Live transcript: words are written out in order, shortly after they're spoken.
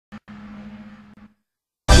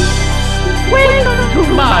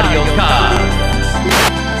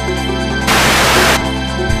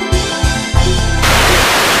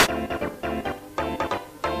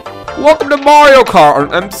Welcome to Mario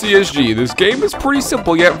Kart on Mcsg. This game is pretty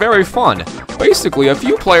simple yet very fun. Basically, a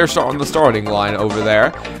few players start on the starting line over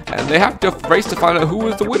there, and they have to race to find out who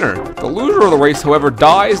is the winner. The loser of the race, however,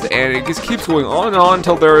 dies, and it just keeps going on and on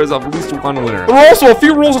until there is at least one winner. There are also a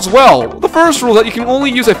few rules as well. The first rule is that you can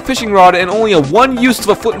only use a fishing rod and only a one use of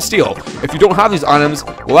a flint and steel. If you don't have these items,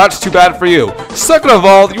 well, that's too bad for you. Second of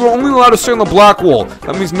all, you are only allowed to stay on the black wool.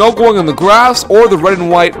 That means no going on the grass or the red and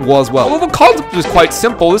white wool as well. Although the concept is quite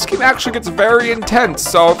simple, this game actually gets very intense,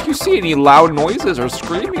 so if you see any loud noises or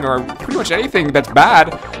screaming or pretty much anything that's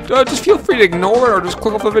bad, just feel free to ignore it or just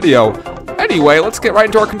click off the video. Anyway, let's get right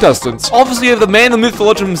into our contestants. Obviously, you have the man, the myth, the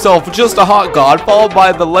legend himself, JustAHotDog, followed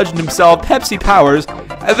by the legend himself, Pepsi Powers,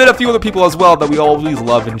 and then a few other people as well that we always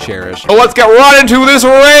love and cherish. So let's get right into this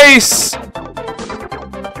race!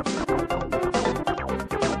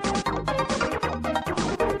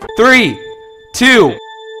 Three, two,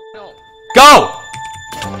 go!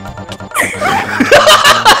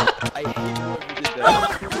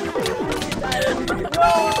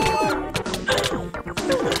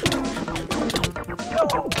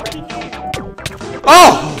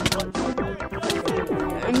 Oh!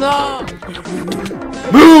 No!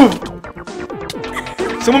 Move!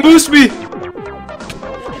 Someone boost me!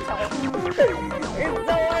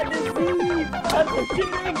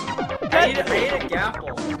 I need a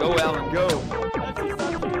gapple. Go, Alan, go.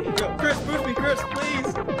 Go. Chris, boost me, Chris,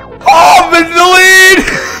 please. Oh, I'm in the lead!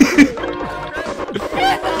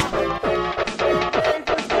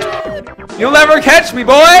 You'll never catch me,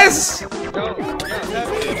 boys! Go.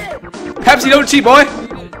 Pepsi, don't cheat, boy!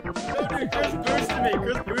 Chris boosted me,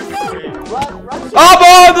 Chris boosted me. I'm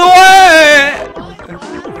on the way!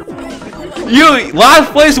 You,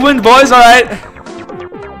 last place wins, boys, alright?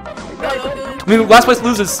 I mean, last place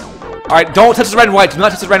loses. Alright, don't touch the red and white. Do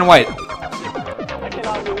not touch the red and white.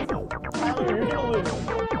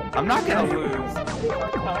 I'm not gonna lose.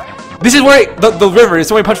 This is where the river is.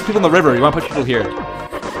 So we punch people in the river. You want to punch people here.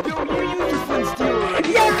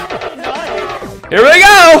 Here we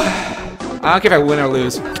go! I don't care if I win or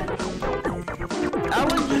lose.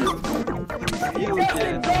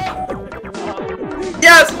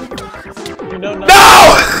 Yes!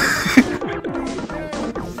 No!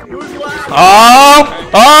 Oh!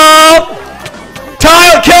 Oh!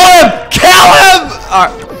 Tyler, kill him! Kill him!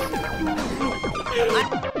 Alright.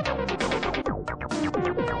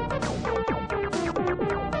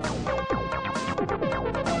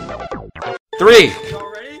 Three,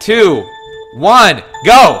 2, 1,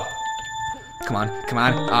 go! Come on, come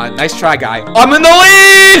on. Nice try, guy. I'm in the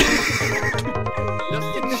lead!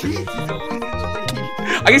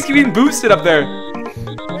 I guess keep being boosted up there.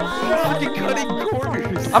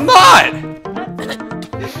 I'm not!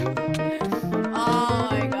 Oh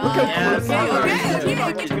my god.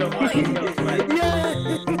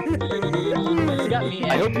 I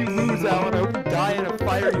hope you lose, Alan. I hope you die in a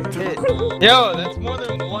fiery pit. Yo, that's more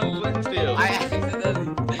than one flint steel.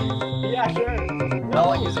 Yeah, sure.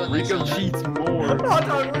 Rico cheats more. Hot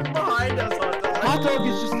dog, we're behind us. Hot dog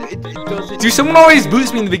is just, it doesn't. Dude, someone always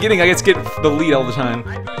boosts me in the beginning. I get to get the lead all the time.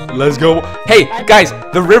 Let's go. Hey, guys,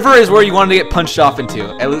 the river is where you want to get punched off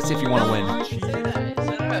into. At least if you want to win.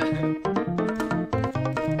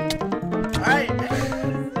 Alright.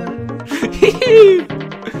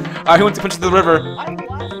 Alright, who wants to punch into the river?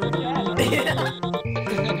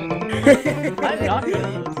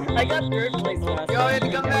 I got third place last Go ahead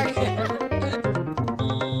and come back.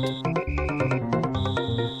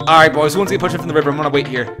 Alright, boys, who wants to get punched from the river? I'm gonna wait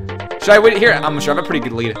here. Should I wait here? I'm sure I have a pretty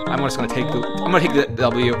good lead. I'm just gonna take the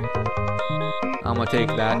W. I'm gonna take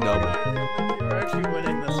that W. We're actually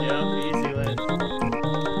winning this, yeah. Easy win.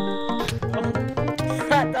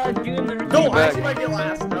 No, I actually might get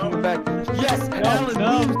last. No. Back. Yes, Alan,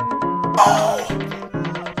 no.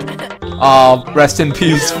 Oh, rest in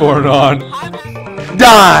peace, Fornon.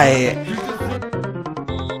 Die!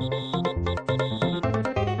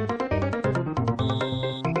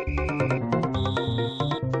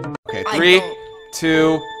 Okay, 3,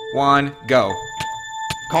 2, 1, go.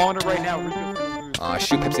 Calling it right now. Rico's Aw,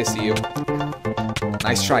 shoot, Pepsi, I see you.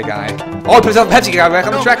 Nice try, guy. Oh, it puts out the Pepsi guy back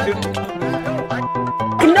on the track, dude.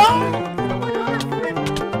 No!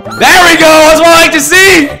 There we go! That's what I like to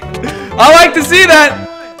see! I like to see that!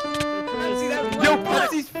 Yo,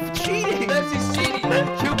 Pepsi's cheating! Pepsi's cheating!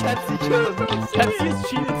 Kill Pepsi, kill him! Pepsi's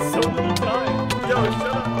cheated so many times! Yo,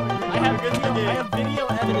 shut up! I have video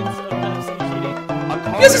evidence of Pepsi cheating.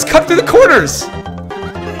 He has his cut through the corners!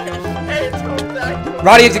 Hey, it's going back!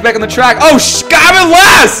 Roddy, you have to get back on the track. Oh, I'm in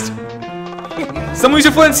last! Someone use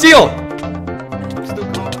your flint and steel! I'm still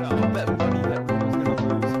calling out. I'll bet money that Rico's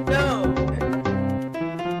gonna lose. No!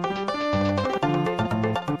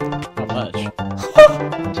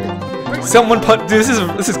 Someone put. Dude,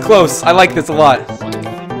 this is close. I like this a lot.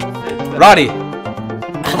 Roddy.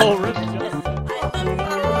 Oh, Rip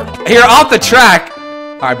Here, off the track.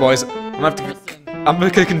 All right, boys. I'm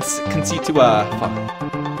gonna concede to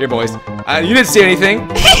fuck. Here, boys. You didn't see anything.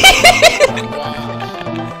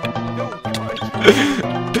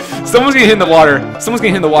 Someone's gonna hit in the water. Someone's gonna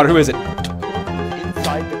hit in the water. Who is it?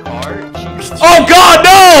 Inside the car. Oh God,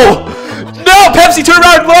 no! No, Pepsi, turn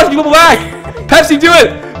around and launch people back. Pepsi, do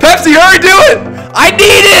it. Pepsi, hurry, do it. I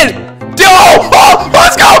need it. No! Oh,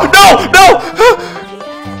 let's go! No! No!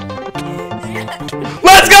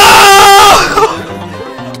 Let's go!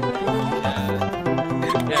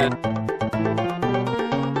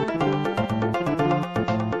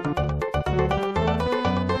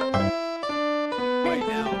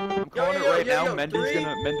 Right now, Mendy's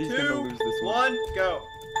gonna lose this one. 1, go.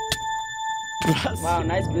 Wow,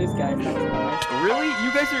 nice boost, guys. That was nice. Really?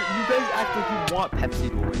 You guys act like you want Pepsi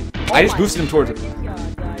to win. I just boosted him towards it.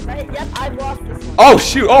 God, guys. Yep, I've lost this one. Oh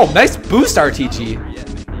shoot! Oh, nice boost, RTG.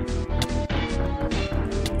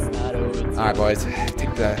 It's not over. All right, boys. I'll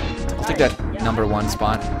take that #1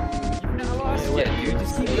 spot. Yeah, dude,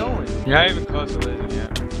 just keep going. You're not even close to losing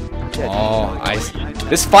yet. Oh,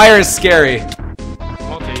 this fire is scary.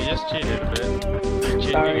 Okay, you just cheated, but you're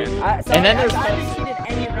cheating Sorry. again. And then there's I haven't cheated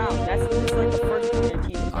any round. That's like the first time I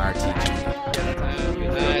cheated. RTG.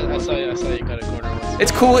 I saw you cut a corner once.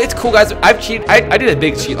 It's cool, guys. I've cheated. I did a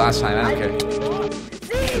big cheat last time. I don't care.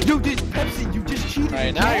 Yo, dude, Pepsi, you just cheated.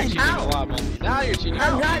 Alright, now you're cheating a lot, man. Now you're cheating.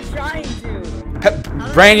 I'm not trying to.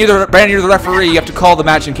 Brandon, you're the referee. You have to call the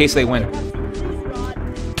match in case they win.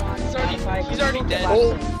 He's already dead.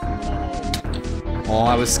 Oh,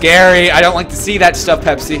 that was scary. I don't like to see that stuff,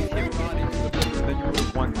 Pepsi. Then you would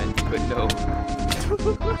have won, Mendy, but no.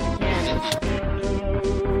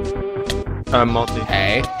 Multi.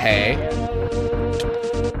 Hey.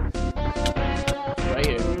 Right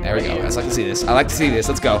here. There we go. I like to see this. I like to see this.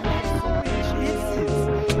 Let's go.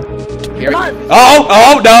 Here. Come on.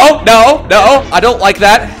 Oh, no. I don't like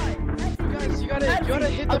that. Guys, you gotta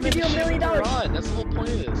hit I'll them in give you $1 million. run. That's the whole point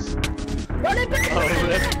of this. Run it back.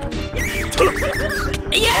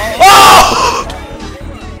 Oh!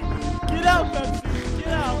 Get out, Pepsi.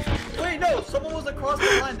 Get out. Wait, no, someone was across the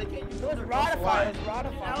line. They can't use It was the ratified. It was That was ratified. a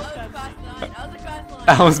cross line. That was a cross line.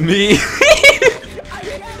 That was me.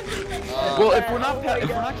 Well, if we're not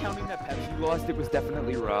counting that Pepsi lost, it was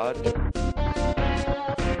definitely Rod.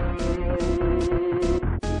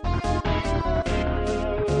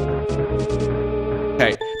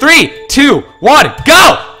 Okay. 3, 2, 1,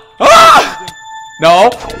 go! Ah! No.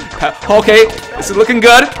 Okay. This is looking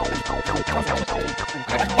good.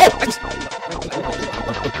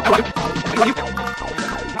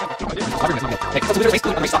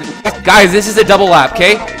 Guys, this is a double lap,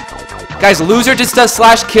 okay? Guys, loser just does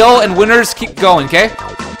 /kill and winners keep going, okay?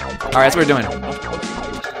 Alright, that's what we're doing.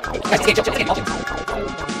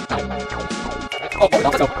 Oh,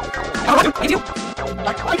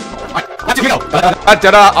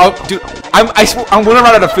 dude, I'm gonna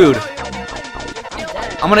run out of food.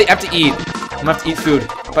 I'm gonna have to eat. I'm gonna have to eat food.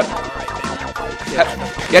 But yeah,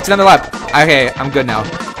 it's another lap. Okay, I'm good now.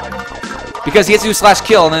 Because he has to do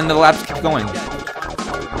 /kill and then the laps keep going.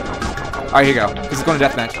 Alright, here you go. This is going to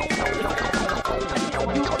deathmatch.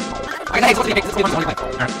 Alright.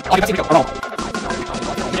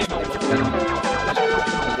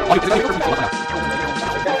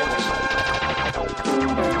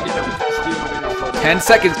 10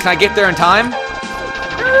 seconds. Can I get there in time?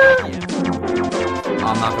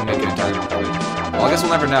 I'm not gonna make it in time. Well, I guess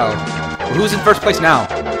we'll never know. Well, who's in first place now?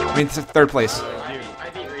 I mean, third place.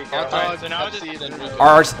 Alright, so now just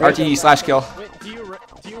RTE /kill. Wait,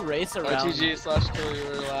 do you race around? RTG/kill, you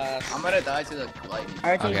were last. I'm gonna die to the lightning.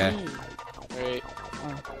 RTG. Okay. Alright.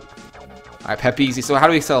 Alright, Pepsi. So how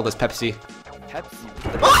do we sell this, Pepsi? Pepsi.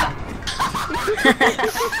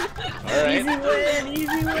 Easy win.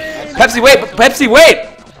 Easy win. Pepsi, wait! Pepsi, wait!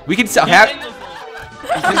 We can sell.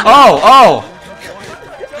 Oh!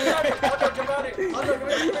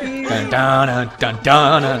 Dun dun dun dun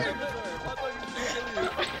dun.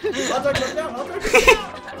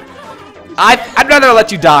 I'd rather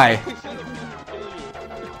let you die.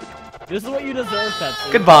 This is what you deserve,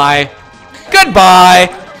 Pepsi. Goodbye. Goodbye.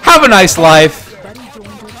 Have a nice life.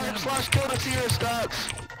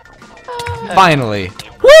 Finally.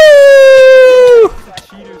 Woo!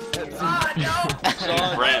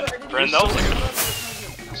 Brent, that was like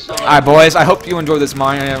Alright, boys. I hope you enjoyed this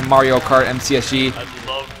Mario Kart MCSG. I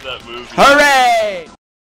love that move. Hooray!